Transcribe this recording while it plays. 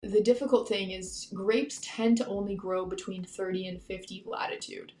the difficult thing is grapes tend to only grow between 30 and 50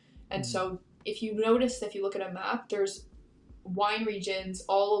 latitude. And so if you notice, if you look at a map, there's wine regions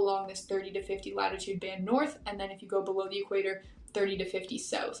all along this 30 to 50 latitude band north, and then if you go below the equator, 30 to 50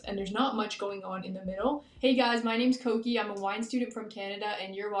 south, and there's not much going on in the middle. Hey guys, my name's Cokie. I'm a wine student from Canada,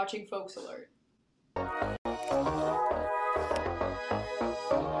 and you're watching Folks Alert.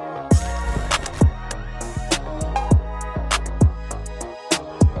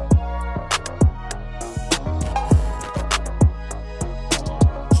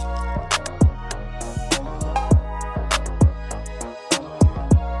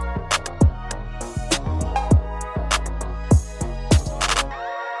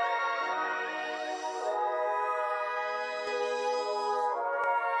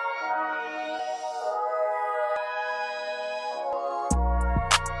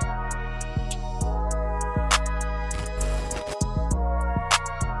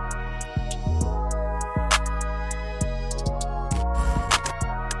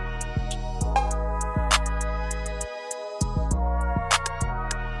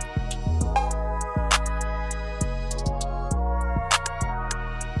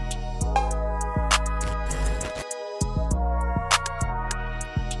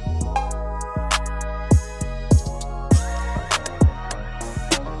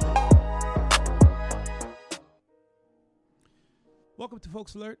 Welcome to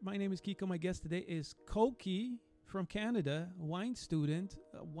Folks Alert. My name is Kiko. My guest today is Cokie from Canada, wine student,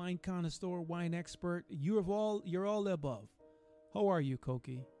 wine connoisseur, wine expert. You're all the above. How are you,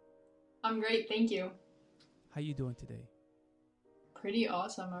 Cokie? I'm great, thank you. How you doing today? Pretty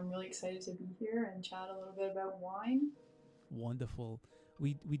awesome. I'm really excited to be here and chat a little bit about wine. Wonderful.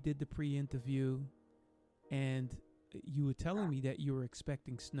 We did the pre-interview, and you were telling me that you were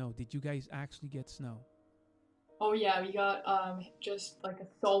expecting snow. Did you guys actually get snow? Oh yeah, we got just like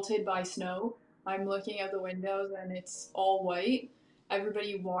assaulted by snow. I'm looking out the windows and it's all white.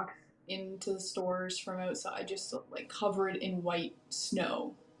 Everybody walks into the stores from outside just like covered in white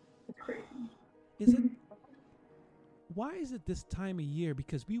snow. It's crazy. Is it? Why is it this time of year?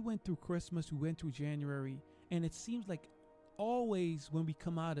 Because we went through Christmas, we went through January, and it seems like always when we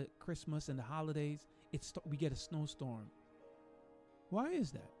come out of Christmas and the holidays, we get a snowstorm. Why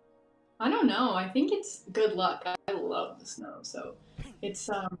is that? I don't know. I think it's good luck. I love the snow, so it's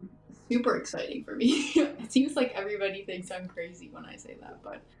super exciting for me. It seems like everybody thinks I'm crazy when I say that,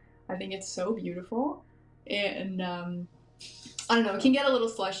 but I think it's so beautiful. And I don't know, it can get a little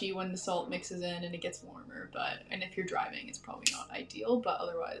slushy when the salt mixes in and it gets warmer, and if you're driving, it's probably not ideal, but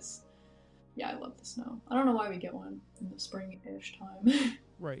otherwise, yeah, I love the snow. I don't know why we get one in the spring-ish time.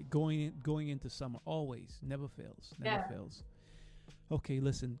 Right, going into summer, always, never fails. Okay,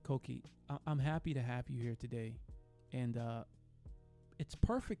 listen, Cokie, I'm happy to have you here today, and it's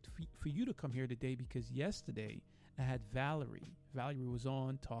perfect for you to come here today because yesterday I had Valerie. Valerie was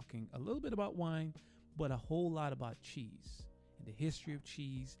on talking a little bit about wine, but a whole lot about cheese and the history of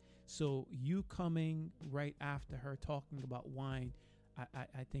cheese. So you coming right after her talking about wine,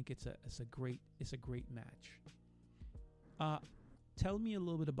 I think it's a great match. Tell me a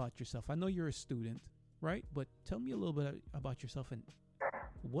little bit about yourself. I know you're a student, right? But tell me a little bit about yourself and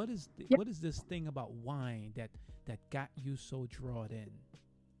what is this thing about wine that got you so drawn in?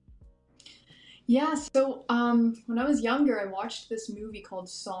 Yeah, so when I was younger, I watched this movie called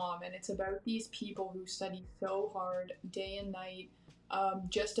SOMM, and it's about these people who study so hard day and night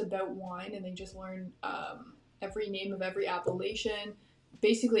just about wine, and they just learn every name of every appellation,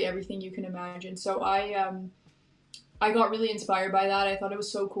 basically everything you can imagine. So I got really inspired by that. I thought it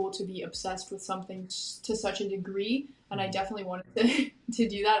was so cool to be obsessed with something to such a degree, and I definitely wanted to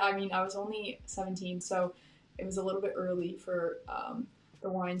do that. I mean, I was only 17, so it was a little bit early for the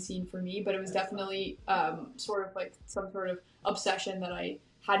wine scene for me, but it was definitely sort of like some sort of obsession that I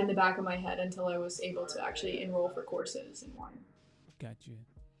had in the back of my head until I was able to actually enroll for courses in wine. Gotcha.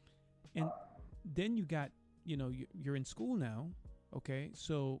 And then you got, you're in school now, okay?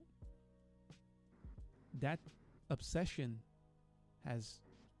 So that obsession has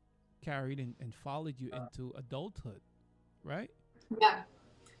carried and followed you into adulthood, right? Yeah,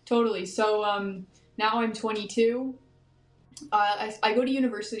 totally. So now I'm 22. I go to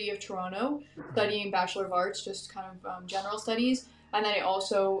University of Toronto studying Bachelor of Arts, just kind of general studies. And then I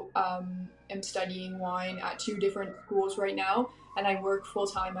also am studying wine at 2 different schools right now. And I work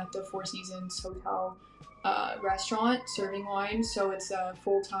full-time at the Four Seasons Hotel restaurant serving wine. So it's a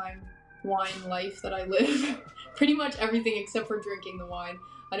full-time wine life that I live. Pretty much everything except for drinking the wine.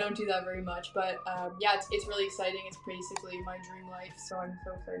 I don't do that very much, but yeah, it's really exciting. It's basically my dream life, so I'm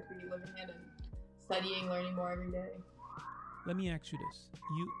so excited to be living it and studying, learning more every day. let me ask you this: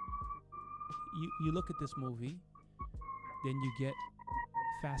 you look at this movie, then you get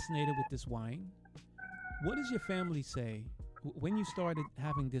fascinated with this wine. What does your family say when you started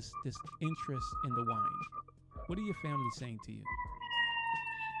having this interest in the wine? What are your family saying to you?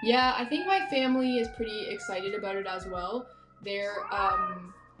 Yeah, I think my family is pretty excited about it as well. They're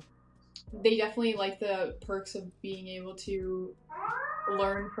they definitely like the perks of being able to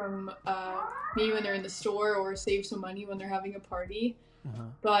learn from maybe when they're in the store or save some money when they're having a party. Uh-huh.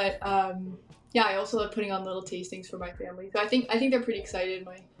 But yeah, I also love putting on little tastings for my family. So I think they're pretty excited.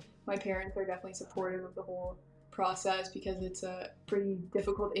 My parents are definitely supportive of the whole process because it's a pretty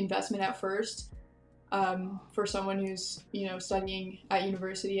difficult investment at first. For someone who's studying at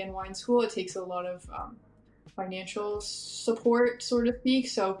university and wine school, it takes a lot of financial support, so to speak.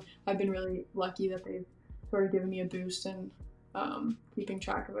 So I've been really lucky that they've sort of given me a boost and keeping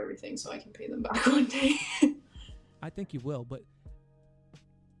track of everything so I can pay them back one day. I think you will, but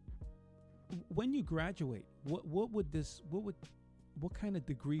when you graduate, what kind of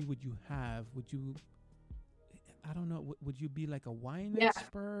degree would you have? Would you, I don't know, would you be like a wine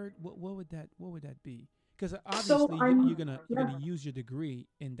expert? What would that be? Because obviously you're gonna use your degree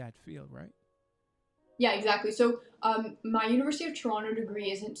in that field, right? Yeah, exactly. So my University of Toronto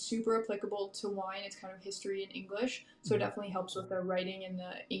degree isn't super applicable to wine. It's kind of history and English, so it definitely helps with the writing and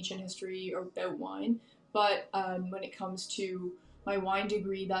the ancient history about wine. But when it comes to my wine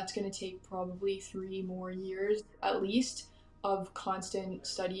degree, that's going to take probably 3 more years at least of constant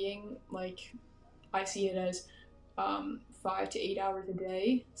studying. Like I see it as 5 to 8 hours a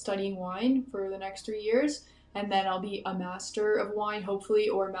day studying wine for the next 3 years, and then I'll be a master of wine, hopefully,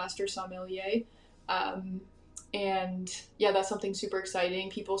 or a master sommelier. And yeah, that's something super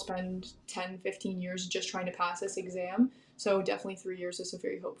exciting. People spend 10, 15 years just trying to pass this exam. So definitely 3 years is a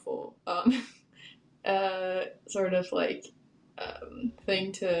very hopeful sort of like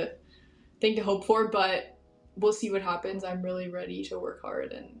thing to hope for, but we'll see what happens. I'm really ready to work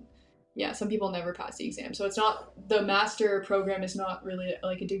hard, and yeah, some people never pass the exam. So it's not, the master program is not really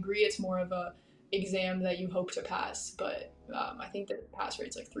like a degree. It's more of a exam that you hope to pass. But I think the pass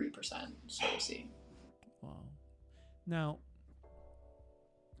rate's like 3%. So we'll see. Wow. Now,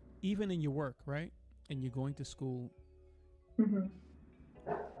 even in your work, right? And you're going to school,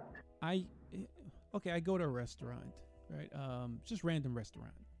 Mm-hmm. I okay, I go to a restaurant, right? Just random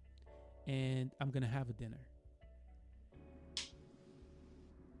restaurant, and I'm gonna have a dinner.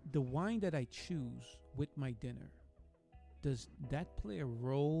 The wine that I choose with my dinner, does that play a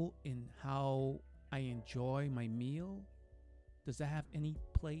role in how I enjoy my meal? Does that have any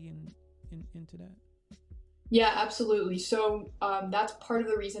play into that? Yeah, absolutely. So that's part of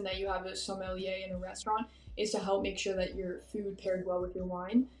the reason that you have a sommelier in a restaurant is to help make sure that your food paired well with your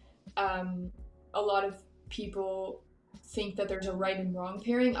wine. Um, a lot of people think that there's a right and wrong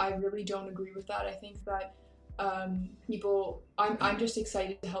pairing. I really don't agree with that. I think that I'm just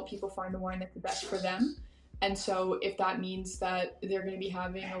excited to help people find the wine that's the best for them. And so if that means that they're going to be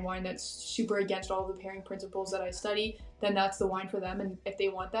having a wine that's super against all the pairing principles that I study, then that's the wine for them. And if they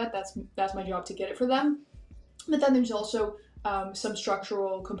want that, that's my job to get it for them. But then there's also some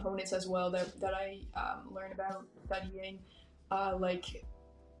structural components as well that I learn about studying. Like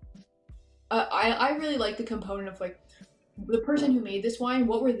I really like the component of like the person who made this wine,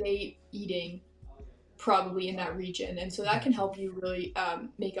 what were they eating probably in that region, and so that can help you really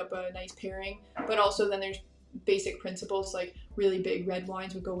make up a nice pairing. But also then there's basic principles, like really big red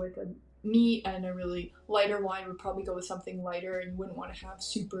wines would go with a meat, and a really lighter wine would probably go with something lighter, and you wouldn't want to have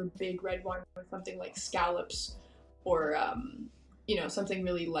super big red wine with something like scallops or something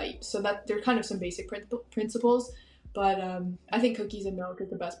really light. So that there's kind of some basic principles, but I think cookies and milk is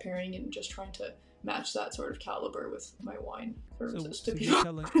the best pairing, and just trying to match that sort of caliber with my wine services to people.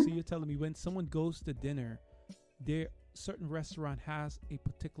 You're telling me when someone goes to dinner, there certain restaurant has a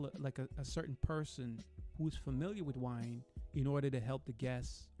particular, like a certain person who's familiar with wine in order to help the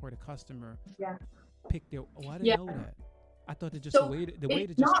guests or the customer pick their. Oh, I didn't know that. I thought it just so the way it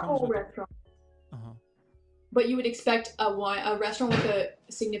just not comes all with restaurants. Uh-huh. But you would expect a restaurant with a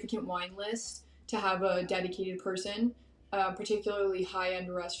significant wine list to have a dedicated person, particularly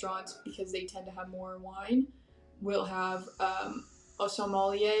high-end restaurants, because they tend to have more wine, will have a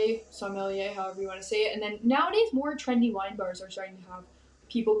sommelier, however you want to say it. And then nowadays, more trendy wine bars are starting to have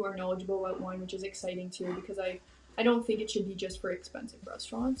people who are knowledgeable about wine, which is exciting too, because I don't think it should be just for expensive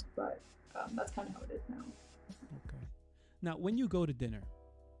restaurants, but that's kind of how it is now. Okay. Now, when you go to dinner,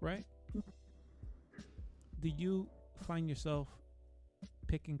 right? Do you find yourself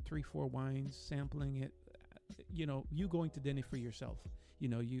picking 3, 4 wines, sampling it? You going to dinner for yourself.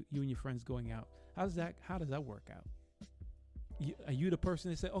 You and your friends going out. How does that work out? are you the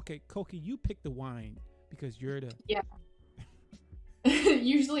person that say, okay, Cokie, you pick the wine because you're the Yeah.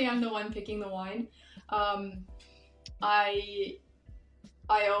 Usually I'm the one picking the wine. Um, I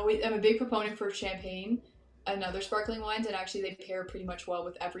I always am a big proponent for champagne and other sparkling wines, and actually they pair pretty much well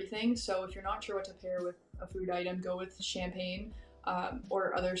with everything. So if you're not sure what to pair with a food item, go with champagne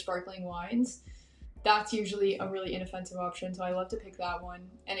or other sparkling wines. That's usually a really inoffensive option, so I love to pick that one.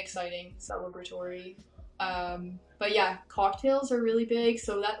 And exciting, celebratory. But yeah, cocktails are really big,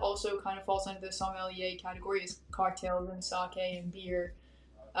 so that also kind of falls under the sommelier category. Is cocktails and sake and beer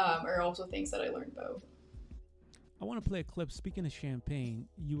are also things that I learned about. I want to play a clip. Speaking of champagne,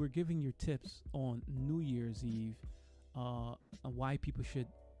 you were giving your tips on New Year's Eve on why people should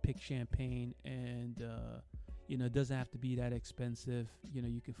pick champagne, and it doesn't have to be that expensive.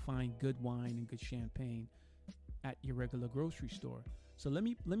 You can find good wine and good champagne at your regular grocery store. So let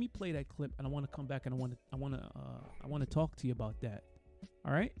me play that clip, and I want to come back and I want to talk to you about that.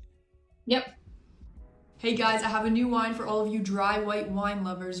 All right? Yep. Hey guys, I have a new wine for all of you dry white wine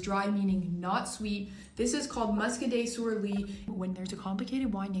lovers. Dry meaning not sweet. This is called Muscadet sur Lie. When there's a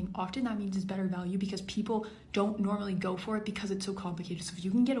complicated wine name, often that means it's better value because people don't normally go for it because it's so complicated. So if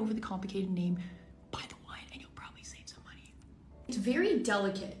you can get over the complicated name, buy the wine and you'll probably save some money. It's very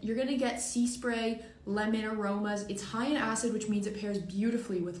delicate. You're gonna get sea spray, lemon aromas. It's high in acid, which means it pairs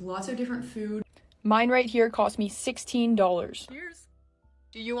beautifully with lots of different food. Mine right here cost me $16. Cheers.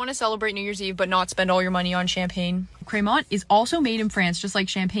 Do you want to celebrate New Year's Eve but not spend all your money on champagne? Crémant is also made in France, just like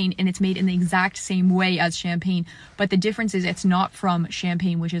champagne, and it's made in the exact same way as champagne. But the difference is it's not from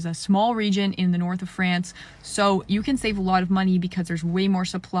Champagne, which is a small region in the north of France. So you can save a lot of money because there's way more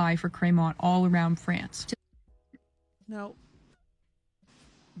supply for Crémant all around France. Now,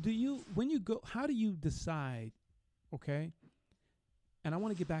 when you go, how do you decide, okay? And I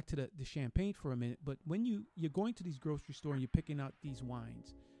want to get back to the champagne for a minute, but when you're going to these grocery store and you're picking out these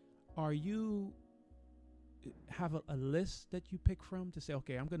wines, are you have a list that you pick from to say,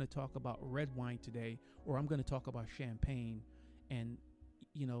 okay, I'm going to talk about red wine today, or I'm going to talk about champagne, and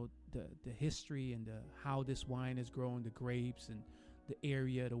the history and how this wine is grown, the grapes and the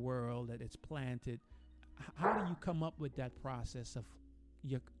area of the world that it's planted. How do you come up with that process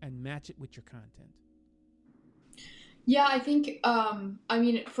and match it with your content? Yeah, I think,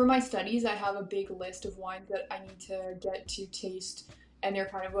 for my studies, I have a big list of wines that I need to get to taste, and they're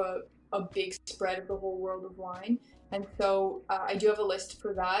kind of a big spread of the whole world of wine. And so I do have a list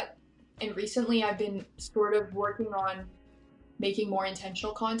for that. And recently I've been sort of working on making more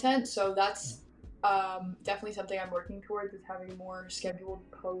intentional content. So that's definitely something I'm working towards, is having more scheduled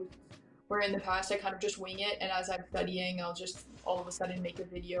posts, where in the past I kind of just wing it. And as I'm studying, I'll just all of a sudden make a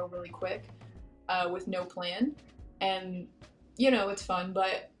video really quick with no plan. And it's fun,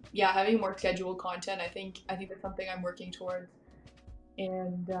 but yeah, having more scheduled content, I think that's something I'm working towards.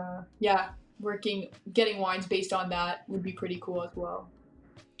 And getting wines based on that would be pretty cool as well.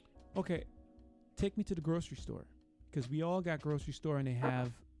 Okay, take me to the grocery store, because we all got grocery store and they have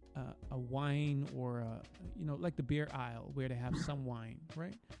a wine, or like the beer aisle where they have some wine,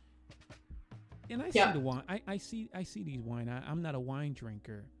 right? And I see the wine. I see these wine. I'm not a wine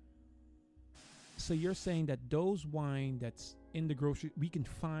drinker. So you're saying that those wine that's in the grocery, we can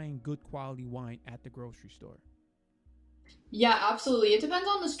find good quality wine at the grocery store? Yeah, absolutely. It depends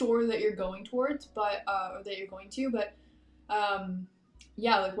on the store that you're going towards, or that you're going to. But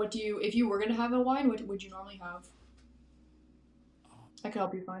like, if you were gonna have a wine, what would you normally have? I could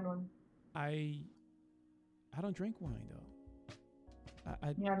help you find one. I don't drink wine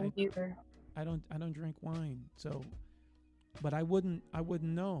though. Me either. I don't drink wine, so, but I wouldn't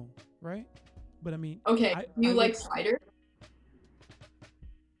know, right? But I mean, okay. You like cider?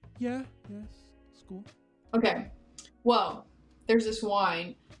 Yeah, yes, it's cool. Okay, well, there's this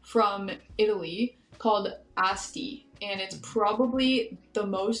wine from Italy called Asti, and it's probably the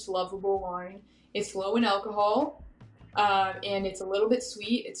most lovable wine. It's low in alcohol, and it's a little bit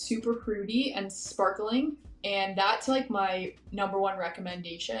sweet. It's super fruity and sparkling, and that's like my number one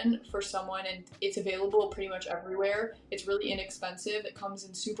recommendation for someone, and it's available pretty much everywhere. It's really inexpensive. It comes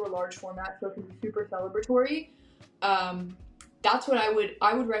in super large format, so it can be super celebratory. That's what I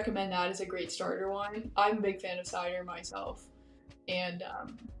would recommend. That as a great starter wine. I'm a big fan of cider myself, and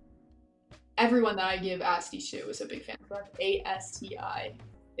everyone that I give Asti to is a big fan. So that's ASTI.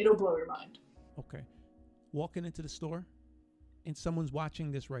 It'll blow your mind. Okay, walking into the store, and someone's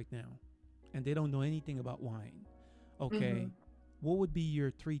watching this right now, and they don't know anything about wine. Okay, what would be your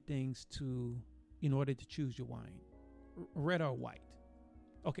 3 things in order to choose your wine, red or white?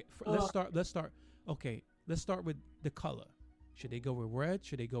 Okay, let's start. Okay, let's start with the color. Should they go with red?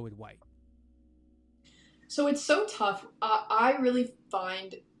 Should they go with white? So it's so tough. I really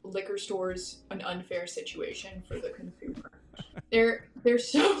find liquor stores an unfair situation for the consumer. They're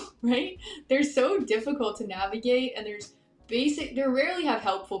so right. They're so difficult to navigate, and they rarely have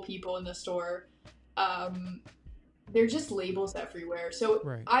helpful people in the store. Um, they're just labels everywhere. So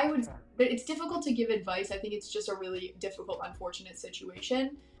Right. it's difficult to give advice. I think it's just a really difficult, unfortunate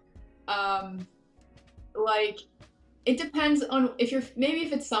situation. Um, like it depends on if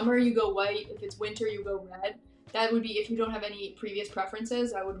it's summer you go white, if it's winter you go red. That would be if you don't have any previous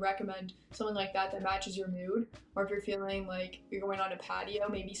preferences. I would recommend something like that matches your mood. Or if you're feeling like you're going on a patio,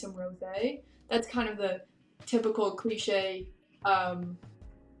 maybe some rosé. That's kind of the typical cliche um,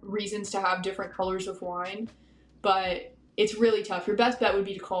 reasons to have different colors of wine. But it's really tough. Your best bet would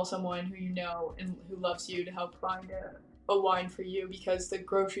be to call someone who you know and who loves you to help find a wine for you, because the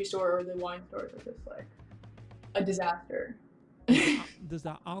grocery store or the wine stores are just like a disaster. Does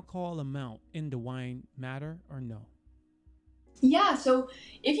the alcohol amount in the wine matter or no? Yeah, so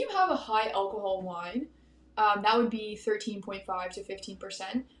if you have a high alcohol wine, that would be 13.5 to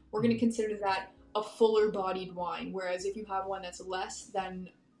 15%. We're going to Mm. consider that a fuller bodied wine. Whereas if you have one that's less than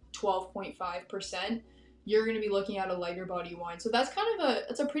 12.5%, you're going to be looking at a lighter body wine. So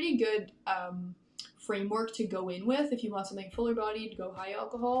it's a pretty good framework to go in with if you want something fuller bodied, go high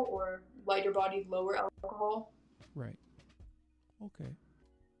alcohol, or lighter bodied, lower alcohol. Right. Okay.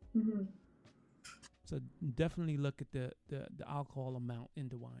 Mm-hmm. So definitely look at the alcohol amount in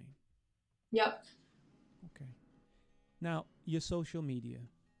the wine. Yep. Okay. Now your social media,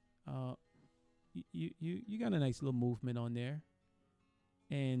 uh, you got a nice little movement on there,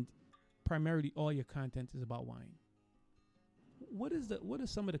 and primarily all your content is about wine. What are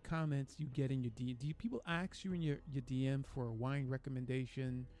some of the comments you get in your DM? Do you people ask you in your DM for a wine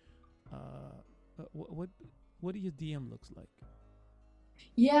recommendation? Uh, what do your DM looks like?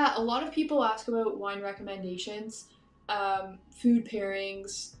 Yeah, a lot of people ask about wine recommendations, food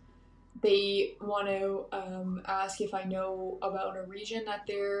pairings. They want to ask if I know about a region that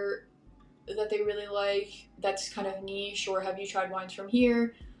they really like, that's kind of niche, or have you tried wines from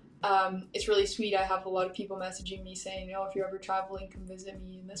here? It's really sweet. I have a lot of people messaging me saying, "Oh, if you're ever traveling, come visit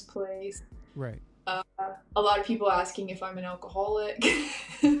me in this place." Right. Uh, a lot of people asking if I'm an alcoholic,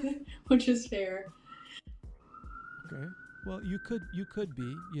 which is fair. Okay. Well, you could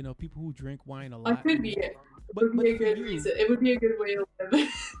be. You know, people who drink wine a I lot. could be it. It But would be a for good you, reason. It would be a good way to live.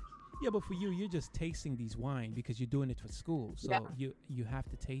 yeah, but for you, you're just tasting these wine because you're doing it for school, Yeah. so you have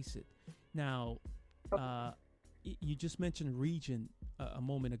to taste it. Now, uh, you just mentioned region a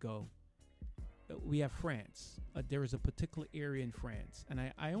moment ago. We have France. There is a particular area in France, and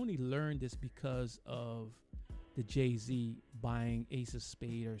I only learned this because of the Jay Z buying Ace of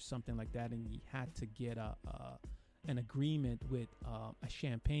Spade or something like that, and he had to get an agreement with a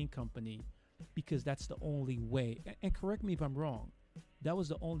champagne company because that's the only way. And correct me if I'm wrong. That was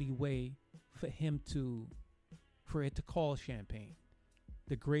the only way for for it to call champagne.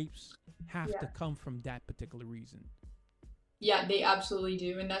 The grapes have to Yeah. come from that particular reason. Yeah, they absolutely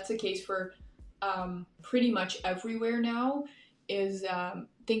do, and that's the case for pretty much everywhere now. Is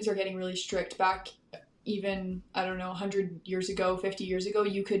things are getting really strict. Back even I don't know 100 years ago, 50 years ago,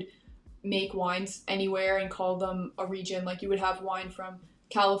 you could make wines anywhere and call them a region. Like you would have wine from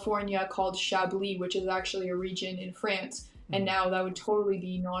California called Chablis, which is actually a region in France. And Mm. now that would totally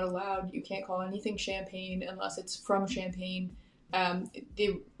be not allowed. You can't call anything Champagne unless it's from Champagne.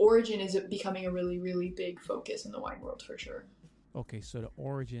 The origin is becoming a really, really big focus in the wine world for sure. Okay, so the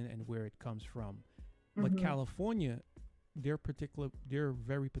origin and where it comes from. But Hmm. California, they're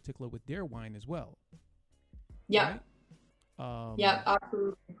very particular with their wine as well, Yeah, right? yeah, Um,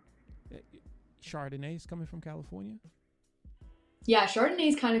 absolutely. eh, Chardonnay is coming from California. Yeah, Chardonnay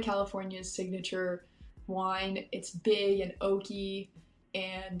is kind of California's signature wine. It's big and oaky,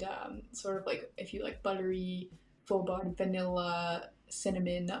 and sort of like if you like buttery, full body vanilla,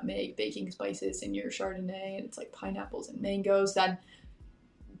 cinnamon, nutmeg, baking spices in your Chardonnay, and it's like pineapples and mangoes. Then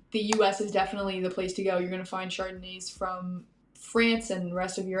the U.S. is definitely the place to go. You're going to find Chardonnays from France and the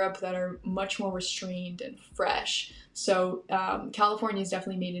rest of Europe that are much more restrained and fresh. So California has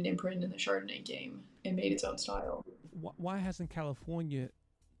definitely made an imprint in the Chardonnay game and made its own style. Why hasn't California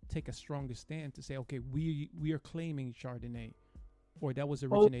take a stronger stand to say, okay, we are claiming Chardonnay, or that was Oh,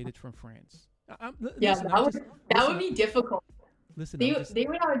 originated from France? yeah, Listen, I'm just that listen. would be difficult. Listen, I'm just. They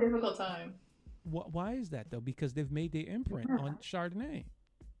would have a difficult time. Why is that though? Because they've made their imprint on Chardonnay.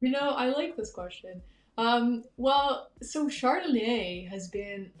 I like this question. Well, so Chardonnay has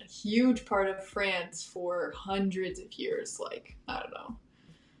been a huge part of France for hundreds of years. Like, I don't know,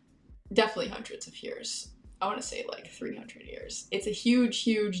 definitely hundreds of years. I want to say like 300 years. It's a huge,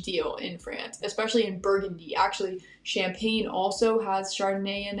 huge deal in France, especially in Burgundy. Actually, Champagne also has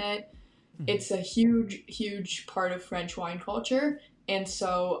Chardonnay in it. Hmm. It's a huge, huge part of French wine culture. And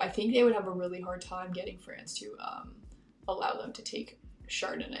so I think they would have a really hard time getting France to allow them to take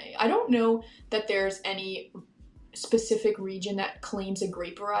Chardonnay. I don't know that there's any specific region that claims a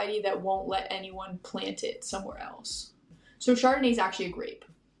grape variety that won't let anyone plant it somewhere else. So Chardonnay is actually a grape,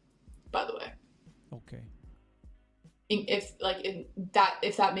 by the way. Okay. If like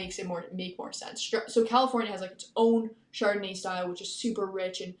if that makes it more sense. So California has like its own Chardonnay style, which is super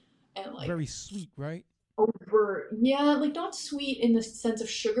rich and like Very sweet, right? over, yeah, like not sweet in the sense of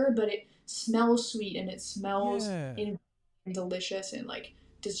sugar, but it smells sweet and it smells Yeah. delicious in like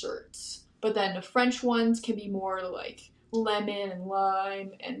desserts. But then the French ones can be more like lemon and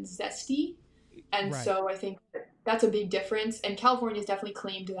lime and zesty. And Right. so I think that's a big difference. And California's definitely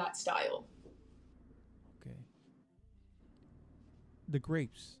claimed that style. Okay. The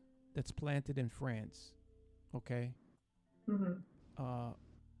grapes that's planted in France. Okay. Hmm. Uh,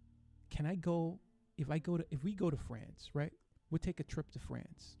 can I go if we go to France, right? We'll take a trip to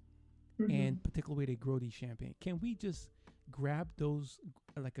France, and Hmm. particularly where they grow these champagne. Can we just grab those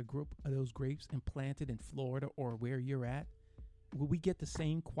like a group of those grapes and plant it in Florida or where you're at? Will we get the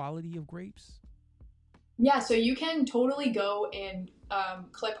same quality of grapes? Yeah, so you can totally go and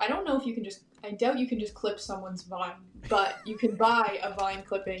clip. I don't know if you can just, I doubt you can just clip someone's vine, but you can buy a vine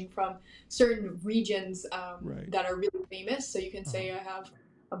clipping from certain regions Right. that are really famous. So you can Uh huh. say, I have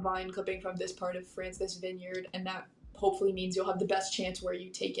a vine clipping from this part of France, this vineyard, and that hopefully means you'll have the best chance where you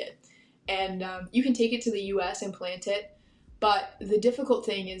take it. And you can take it to the US and plant it. But the difficult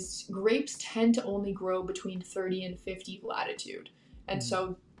thing is, grapes tend to only grow between 30 and 50 latitude. And Mm-hmm.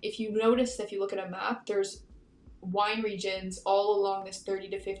 so if you notice, if you look at a map, there's wine regions all along this 30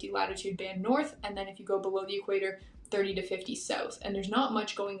 to 50 latitude band north, and then if you go below the equator, 30 to 50 south. And there's not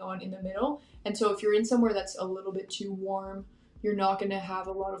much going on in the middle. And so if you're in somewhere that's a little bit too warm, you're not going to have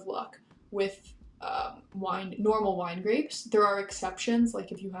a lot of luck with normal wine grapes. There are exceptions,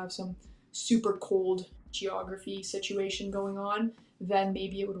 like if you have some super cold geography situation going on, then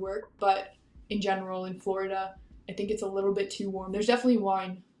maybe it would work. But in general, in Florida, I think it's a little bit too warm. There's definitely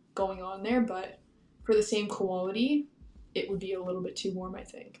wine going on there, but for the same quality, it would be a little bit too warm, I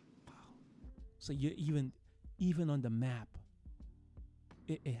think. Wow. So you even on the map,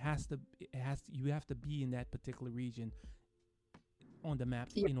 it has to you have to be in that particular region on the map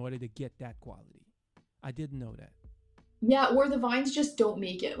Yeah. in order to get that quality. I didn't know that. Yeah, or the vines just don't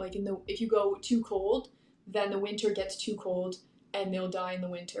make it. Like in the if you go too cold, then the winter gets too cold and they'll die in the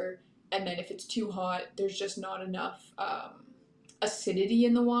winter. And then if it's too hot, there's just not enough acidity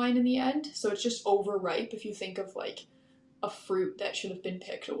in the wine in the end. So it's just overripe. If you think of like a fruit that should have been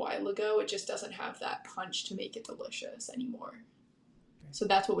picked a while ago, it just doesn't have that punch to make it delicious anymore. Okay, So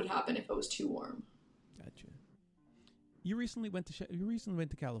that's what would happen if it was too warm. gotcha. You recently went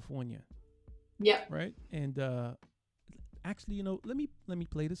to California, Yeah, right? And actually, let me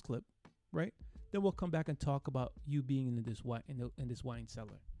play this clip, right? Then we'll come back and talk about you being in this wine in this wine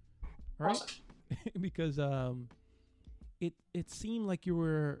cellar, all right? awesome. Because it seemed like you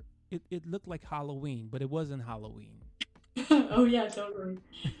were it looked like Halloween, but it wasn't Halloween. Oh yeah, totally.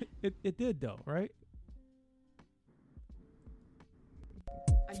 It did though, right?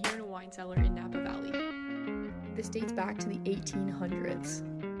 I'm here in a wine cellar in Napa Valley. This dates back to the 1800s.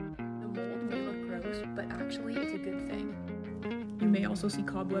 The mold may look gross, but actually it's a good thing. You may also see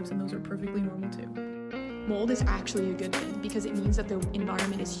cobwebs, and those are perfectly normal too. Mold is actually a good thing because it means that the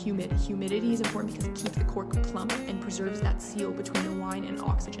environment is humid. Humidity is important because it keeps the cork plump and preserves that seal between the wine and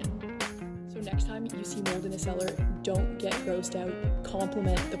oxygen. So next time you see mold in a cellar, don't get grossed out.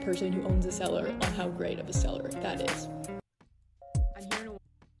 Compliment the person who owns the cellar on how great of a cellar that is. I'm here in a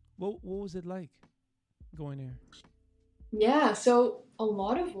What was it like going there? Yeah, so a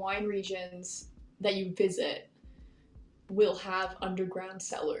lot of wine regions that you visit will have underground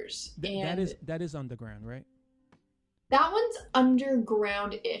cellars. And That is underground, right? that one's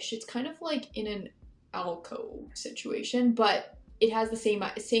underground-ish. It's kind of like in an alcove situation, but it has the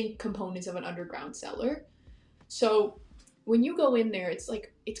same components of an underground cellar. So when you go in there, it's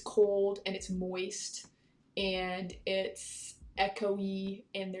like it's cold and it's moist and it's echoey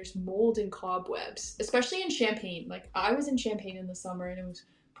and there's mold and cobwebs, especially in Champagne. Like I was in Champagne in the summer and it was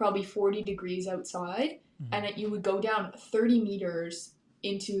probably 40 degrees outside, Mm-hmm. and you would go down 30 meters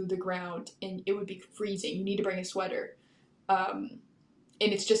into the ground and it would be freezing. You need to bring a sweater. Um,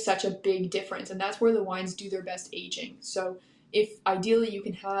 and it's just such a big difference. And that's where the wines do their best aging. So if ideally you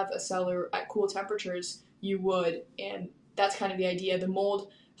can have a cellar at cool temperatures, you would. And that's kind of the idea. The mold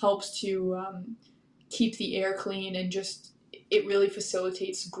helps to keep the air clean, and just it really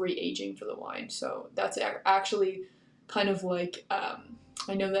facilitates great aging for the wine. So that's actually kind of like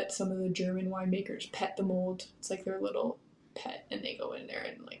I know that some of the German winemakers pet the mold. It's like their little pet, and they go in there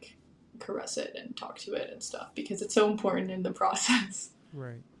and like caress it and talk to it and stuff because it's so important in the process.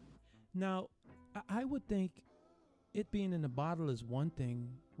 Right. Now, I would think it being in a bottle is one thing,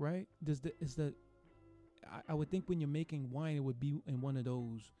 right? I would think when you're making wine, it would be in one of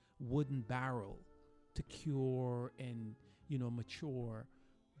those wooden barrel to cure and mature.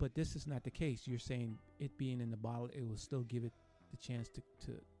 But this is not the case. You're saying it being in the bottle, it will still give it the chance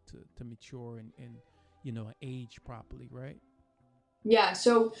to mature and age properly, right? Yeah,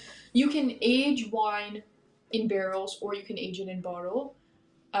 so you can age wine in barrels or you can age it in bottle.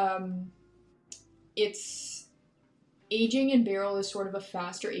 Um, it's aging in barrel is sort of a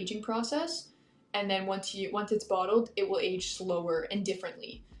faster aging process, and then once it's bottled, it will age slower and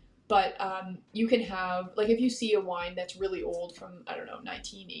differently. But you can have like if you see a wine that's really old from I don't know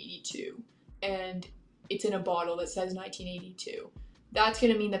 1982, and it's in a bottle that says 1982, that's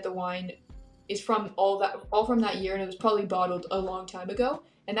going to mean that the wine is from all from that year, and it was probably bottled a long time ago.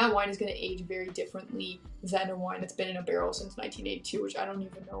 And that wine is going to age very differently than a wine that's been in a barrel since 1982, which I don't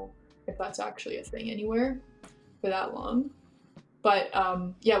even know if that's actually a thing anywhere for that long. But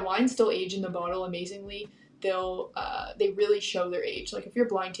yeah, wines still age in the bottle amazingly. They really show their age. Like if you're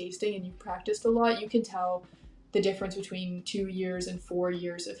blind tasting and you've practiced a lot, you can tell the difference between 2 years and 4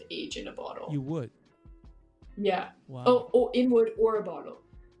 years of age in a bottle. You would. Yeah. Wow. Oh, in wood or a bottle.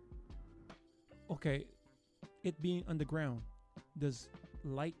 Okay. It being underground, does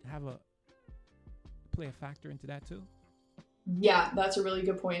light play a factor into that too? Yeah, that's a really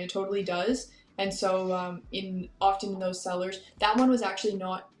good point. It totally does. And so often in those cellars, that one was actually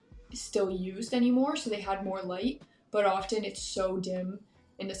not still used anymore, so they had more light, but often it's so dim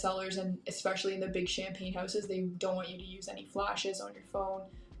in the cellars, and especially in the big champagne houses, they don't want you to use any flashes on your phone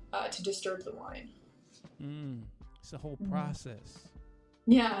to disturb the wine. It's a whole process.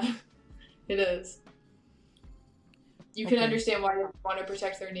 Yeah, it is. You can understand why they want to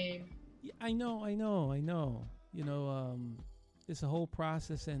protect their name. Yeah, I know. It's a whole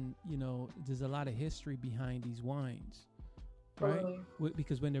process, and there's a lot of history behind these wines, right? Totally.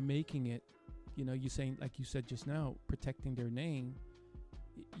 Because when they're making it, you're saying, like you said just now, protecting their name.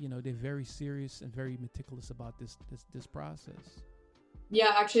 They're very serious and very meticulous about this process.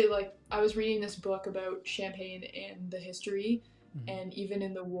 Yeah, actually, like I was reading this book about champagne and the history, and even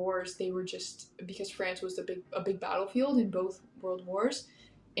in the wars, they were just because France was a big battlefield in both world wars,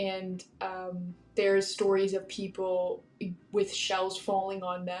 and there's stories of people with shells falling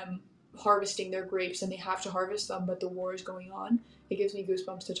on them harvesting their grapes, and they have to harvest them, but the war is going on. It gives me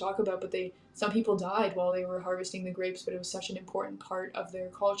goosebumps to talk about, but some people died while they were harvesting the grapes, but it was such an important part of their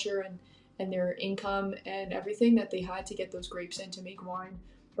culture and their income and everything that they had to get those grapes in to make wine.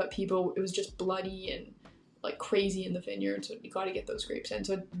 But it was just bloody and like crazy in the vineyard, so you got to get those grapes in.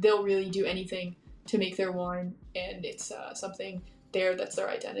 So they'll really do anything to make their wine, and it's something that's their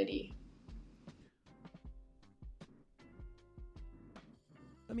identity.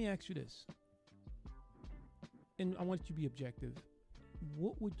 Let me ask you this, and I want you to be objective.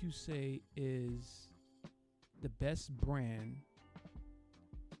 What would you say is the best brand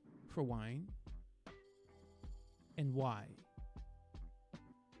for wine, and why?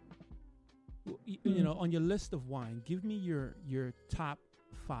 On your list of wine, give me your top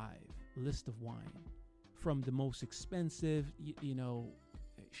 5 list of wine, from the most expensive,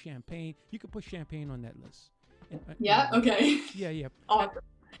 champagne. You could put champagne on that list. Yeah. Okay. Yeah. Awesome.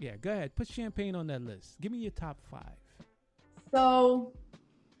 Yeah, go ahead. Put champagne on that list. Give me your top 5. So,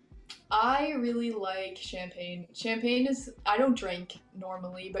 I really like champagne. I don't drink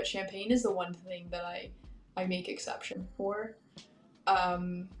normally, but champagne is the one thing that I make exception for.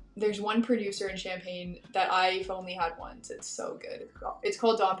 There's one producer in Champagne that I've only had once. It's so good. It's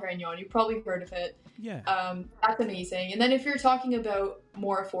called Dom Perignon. You've probably heard of it. Yeah. That's amazing. And then if you're talking about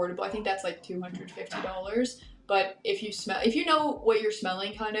more affordable, I think that's like $250. But if you know what you're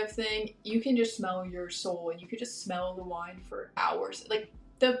smelling kind of thing, you can just smell your soul, and you could just smell the wine for hours. Like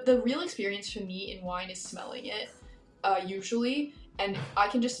the real experience for me in wine is smelling it, usually. And I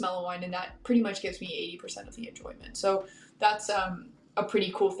can just smell a wine, and that pretty much gives me 80% of the enjoyment. So that's a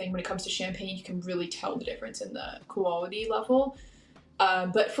pretty cool thing when it comes to champagne. You can really tell the difference in the quality level.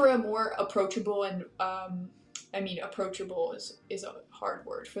 But for a more approachable, and approachable is a hard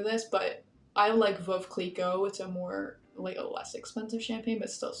word for this, but I like Veuve Clicquot. It's a less expensive champagne, but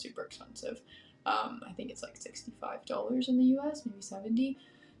still super expensive. I think it's like $65 in the US, maybe 70.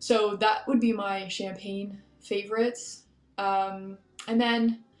 So that would be my champagne favorites. And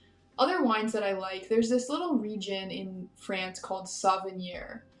then other wines that I like, there's this little region in France called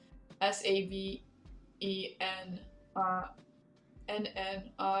Savennières, Savenières,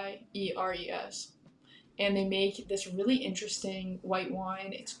 Nnières, and they make this really interesting white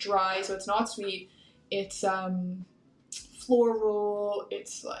wine. It's dry, so it's not sweet. It's floral.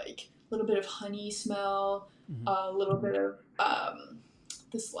 It's like a little bit of honey smell, a little bit of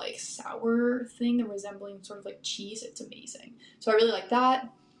this like sour thing that resembling sort of like cheese. It's amazing. So I really like that.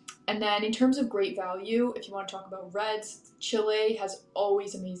 And then in terms of great value, if you want to talk about reds, Chile has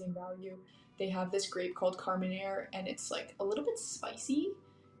always amazing value. They have this grape called Carmenere, and it's like a little bit spicy.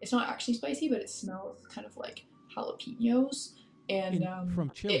 It's not actually spicy, but it smells kind of like jalapenos. And from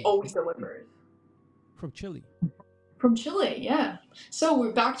Chile. It always delivers. From Chile. From Chile, yeah. So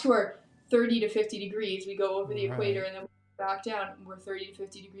we're back to our 30 to 50 degrees. We go over the equator and then back down, and we're 30 to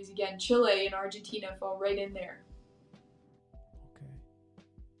 50 degrees again. Chile and Argentina fall right in there.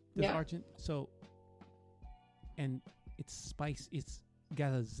 So, and it's spice. It's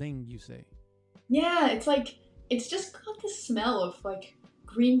got a zing, you say? Yeah, it's just got the smell of like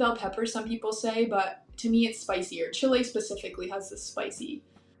green bell pepper, some people say, but to me it's spicier. Chile specifically has this spicy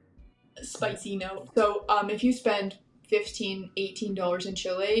note. So if you spend $15-$18 in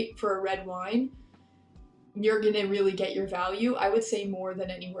Chile for a red wine, you're gonna really get your value. I would say more than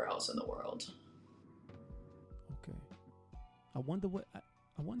anywhere else in the world. Okay. I wonder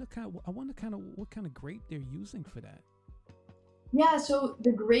kind of what kind of grape they're using for that. Yeah, so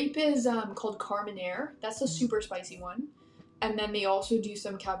the grape is called Carmenere. That's a super spicy one. And then they also do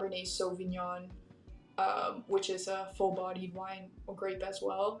some Cabernet Sauvignon, which is a full-bodied wine or grape as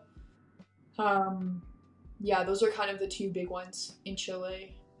well. Yeah, those are kind of the two big ones in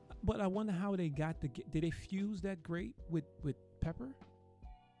Chile. But I wonder how they got did they fuse that grape with pepper?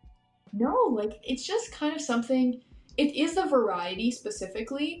 No, like it's just kind of something. It is the variety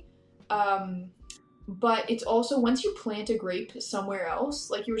specifically, but it's also once you plant a grape somewhere else,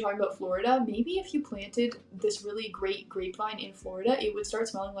 like you were talking about Florida, maybe if you planted this really great grapevine in Florida, it would start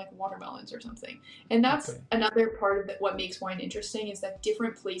smelling like watermelons or something. And that's another part of what makes wine interesting, is that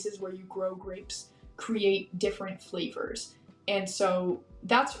different places where you grow grapes create different flavors. And so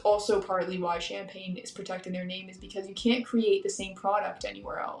that's also partly why Champagne is protecting their name, is because you can't create the same product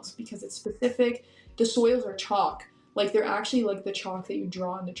anywhere else because it's specific. The soils are chalk. Like they're actually like the chalk that you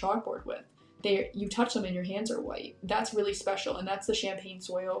draw on the chalkboard with. You touch them and your hands are white. That's really special, and that's the Champagne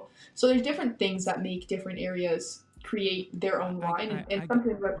soil. So there's different things that make different areas create their own wine, and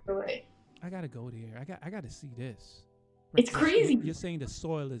something about Chile. I gotta go there. I gotta see this. It's crazy. You're saying the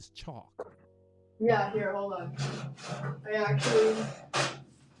soil is chalk. Yeah, here, hold on. I actually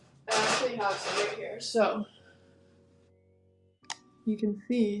have some right here. So you can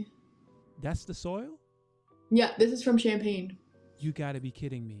see. That's the soil? Yeah, this is from Champagne. You gotta be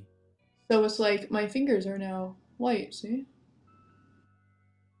kidding me. So it's like my fingers are now white, see?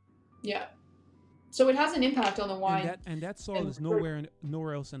 Yeah. So it has an impact on the wine. And that soil is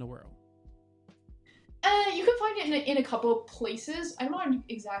nowhere else in the world. You can find it in a couple of places. I'm not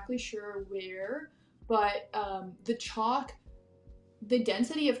exactly sure where, but the chalk, the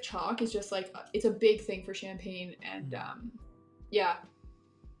density of chalk is just like, it's a big thing for Champagne, and yeah.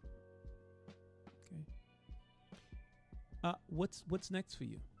 Okay. What's next for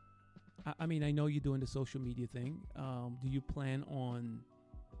you? I mean, I know you're doing the social media thing. Do you plan on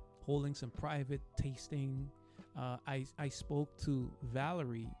holding some private tasting? I spoke to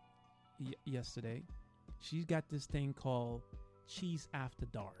Valerie yesterday. She's got this thing called Cheese After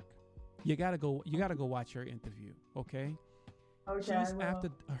Dark. You gotta go watch her interview, okay? Okay.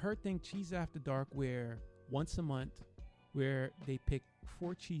 Her thing, Cheese After Dark, where once a month, where they pick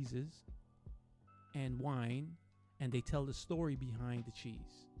 4 cheeses and wine, and they tell the story behind the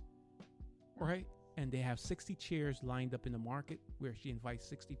cheese. Right? And they have 60 chairs lined up in the market where she invites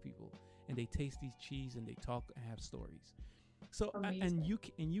 60 people, and they taste these cheese and they talk and have stories. So and you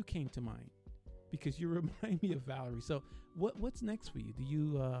came to mind because you remind me of Valerie. So what's next for you? Do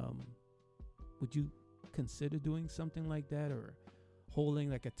you would you consider doing something like that, or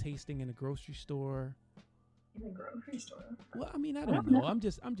holding like a tasting in a grocery store? In a grocery store? Well, I mean, I don't know. I'm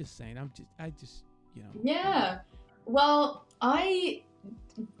just saying. I just Yeah. Well,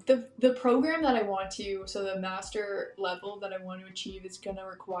 the program that I want to, so the master level that I want to achieve, is going to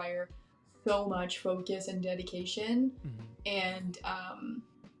require so much focus and dedication and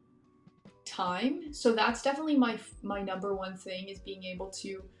time. So that's definitely my number one thing, is being able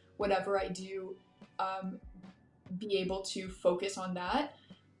to, whatever I do, be able to focus on that.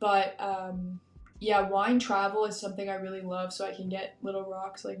 But yeah, wine travel is something I really love, so I can get little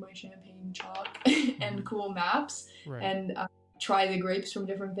rocks like my Champagne chalk and cool maps, and try the grapes from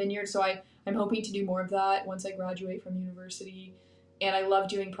different vineyards. So I'm hoping to do more of that once I graduate from university. And I love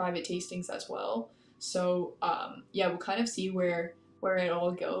doing private tastings as well. So yeah, we'll kind of see where it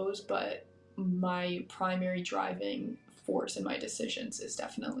all goes. But my primary driving force in my decisions is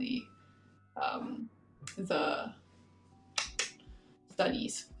definitely the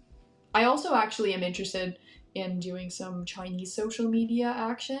studies. I also actually am interested in doing some Chinese social media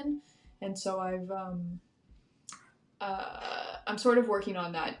action, and so I'm sort of working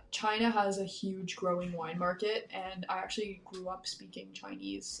on that. China has a huge growing wine market, and I actually grew up speaking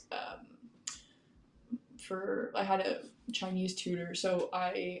Chinese. I had a Chinese tutor, so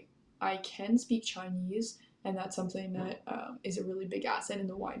I can speak Chinese, and that's something that is a really big asset in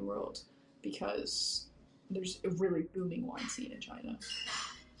the wine world because there's a really booming wine scene in China.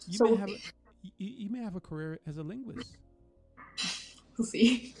 You So may have you may have a career as a linguist. we'll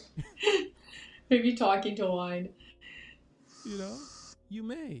see. Maybe talking to wine. You know, you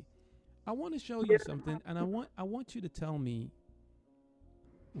may. I want to show you something, and I want you to tell me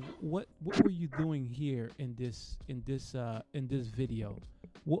what were you doing here in this video.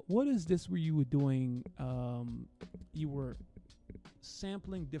 What is this where you were doing? You were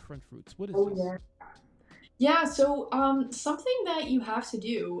sampling different fruits. What is this? Yeah. Yeah, so something that you have to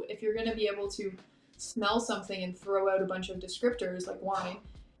do if you're going to be able to smell something and throw out a bunch of descriptors like wine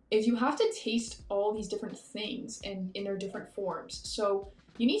is you have to taste all these different things and in their different forms. So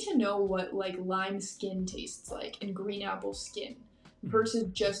you need to know what like lime skin tastes like and green apple skin versus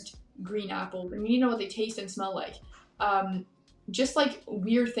just green apple. And you need to know what they taste and smell like. Just like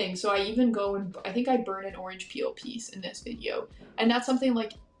weird things. So I even go and I think I burn an orange peel piece in this video. And that's something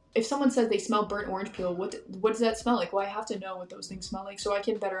like if someone says they smell burnt orange peel, what does that smell like? Well, I have to know what those things smell like so I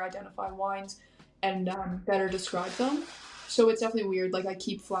can better identify wines and better describe them. So it's definitely weird. Like I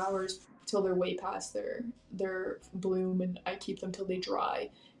keep flowers till they're way past their bloom, and I keep them till they dry.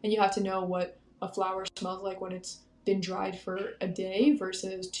 And you have to know what a flower smells like when it's been dried for a day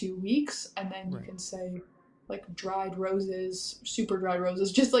versus 2 weeks, and then you can say like dried roses, super dried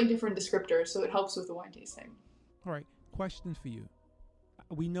roses, just like different descriptors. So it helps with the wine tasting. All right, question for you.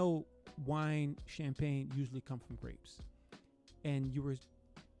 We know wine, champagne usually come from grapes, and you were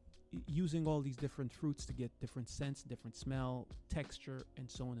using all these different fruits to get different scents, different smell, texture,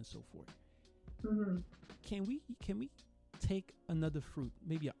 and so on and so forth. Mm-hmm. Can we take another fruit,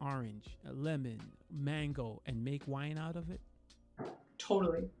 maybe an orange, a lemon, mango, and make wine out of it?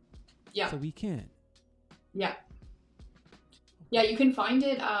 Totally. Yeah. So we can. Yeah. Yeah, you can find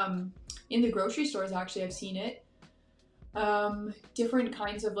it in the grocery stores. Actually, I've seen it. Different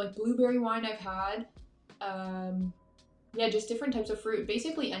kinds of like blueberry wine I've had. Yeah, just different types of fruit.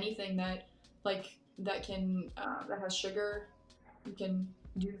 Basically anything that has sugar, you can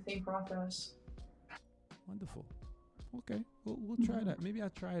do the same process. Wonderful. Okay, we'll try that. Maybe I'll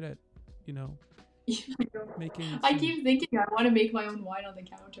try that. You know, making. I keep thinking I want to make my own wine on the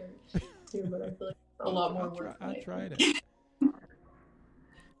counter too, but I feel like it's a lot more work. I'll try that.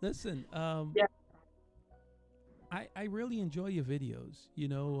 Listen, yeah. I really enjoy your videos. You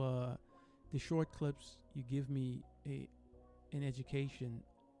know, the short clips you give me an education,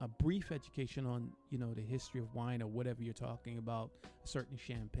 a brief education on the history of wine or whatever you're talking about, a certain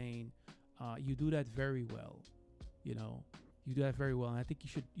champagne. You do that very well. You do that very well, and I think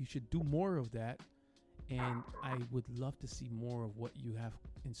you should do more of that. And I would love to see more of what you have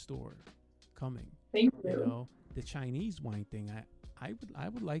in store coming. Thank you. You know, the Chinese wine thing. I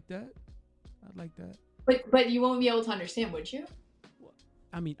would like that. I'd like that. But you won't be able to understand, would you?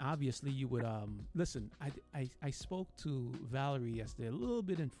 I mean, obviously you would. Listen, I spoke to Valerie yesterday a little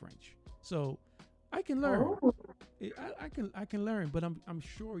bit in French, so I can learn. Oh. I can learn, but I'm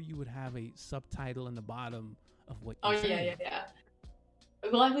sure you would have a subtitle in the bottom of what you're saying. Yeah.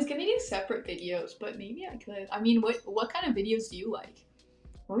 Well, I was gonna do separate videos, but maybe I could. I mean, what kind of videos do you like?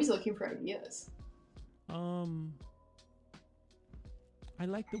 I'm always looking for ideas. I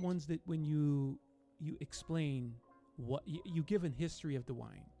like the ones that when you explain what you give a history of the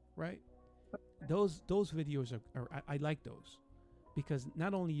wine, right? Those videos are I like those because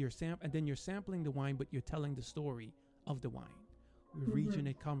not only you're sampling the wine, but you're telling the story of the wine, the region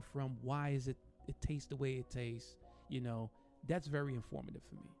it come from, why is it tastes the way it tastes. That's very informative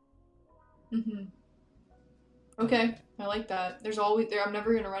for me. Mm-hmm. Okay, I like that. I'm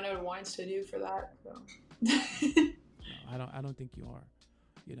never gonna run out of wines to do for that. So. No, I don't think you are.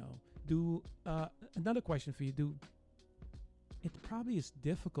 Do another question for you. It probably is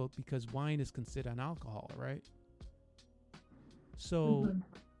difficult because wine is considered an alcohol, right? So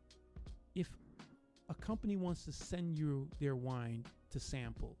if a company wants to send you their wine to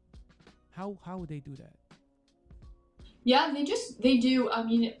sample, how would they do that? Yeah, they do. I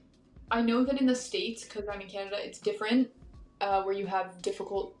mean, I know that in the States, because I'm in Canada, it's different, where you have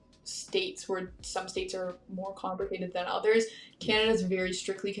difficult states where some states are more complicated than others. Canada is very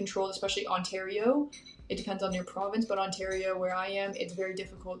strictly controlled, especially Ontario. It depends on your province, but Ontario, where I am, it's very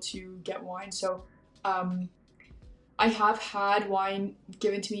difficult to get wine. So um, I have had wine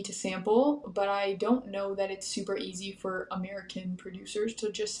given to me to sample, but I don't know that it's super easy for American producers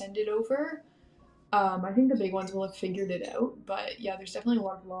to just send it over. I think the big ones will have figured it out, but yeah, there's definitely a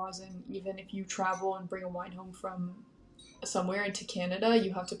lot of laws, and even if you travel and bring a wine home from somewhere into Canada,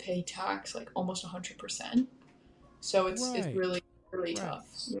 you have to pay tax like almost 100%. So it's Right, really really right, tough.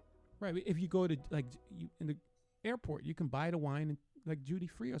 right. If you go to like in the airport, you can buy the wine and like duty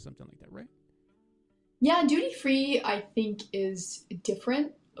free or something like that, right? Yeah, duty free I think is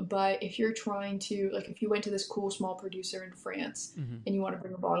different, but if you're trying to like if you went to this cool small producer in France Mm-hmm. and you want to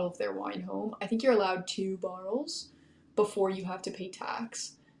bring a bottle of their wine home, I think you're allowed 2 bottles before you have to pay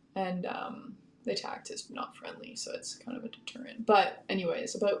tax. And the tax is not friendly, so it's kind of a deterrent. But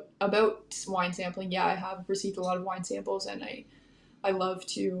anyways, about wine sampling, yeah, I have received a lot of wine samples, and I love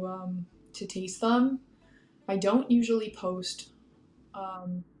to taste them. I don't usually post.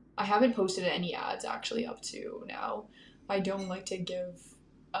 Um, I haven't posted any ads actually up to now. I don't like to give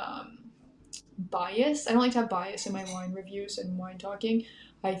um, bias. I don't like to have bias in my wine reviews and wine talking.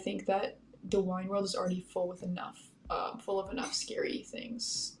 I think that the wine world is already full of enough scary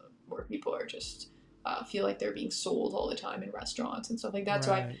things where people are just feel like they're being sold all the time in restaurants and stuff like that.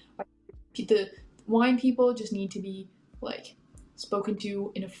 So Right. the wine people just need to be like spoken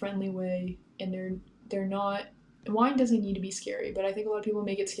to in a friendly way, and they're not. Wine doesn't need to be scary, but I think a lot of people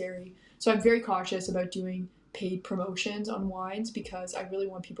make it scary. So I'm very cautious about doing paid promotions on wines because I really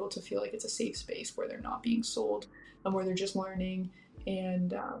want people to feel like it's a safe space where they're not being sold and where they're just learning,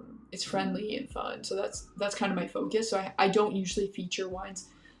 and it's friendly and fun. So that's kind of my focus. So I don't usually feature wines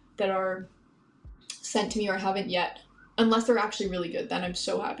that are sent to me or haven't yet, unless they're actually really good. Then I'm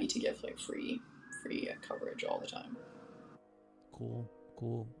so happy to give like free coverage all the time. Cool.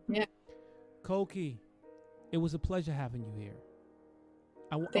 Cool. Yeah, Cokie, it was a pleasure having you here.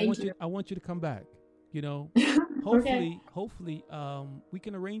 I thank want you. you. I want you to come back. You know, Okay. hopefully, we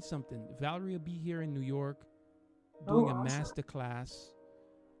can arrange something. Valerie will be here in New York Oh, doing a awesome. master class.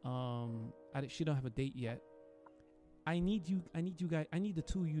 She don't have a date yet. I need you. I need you guys. I need the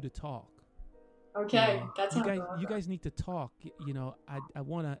two of you to talk. You Okay, know, that sounds you awesome. guys need to talk. You know, I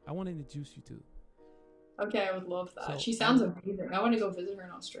wanna introduce you to. Okay, I would love that. So She sounds amazing. I want to go visit her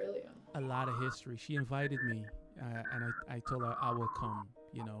in Australia. a lot of history. She invited me, and I told her I will come.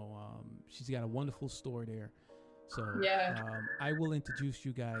 You know, she's got a wonderful store there. So Yeah, I will introduce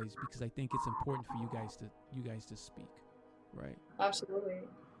you guys because I think it's important for you guys to speak, right? absolutely.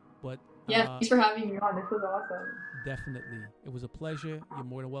 But Yeah, thanks for having me on. This was definitely, it was a pleasure. You're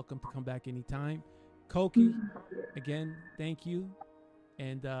more than welcome to come back anytime. Cokie, awesome. again, thank you,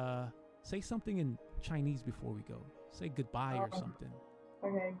 and say something in Chinese before we go. Say goodbye or something.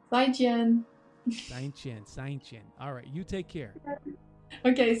 Okay, 再见. Sain Chen, Sain Chen. All right, you take care.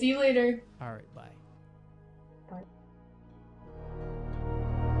 Okay, see you later. All right, bye.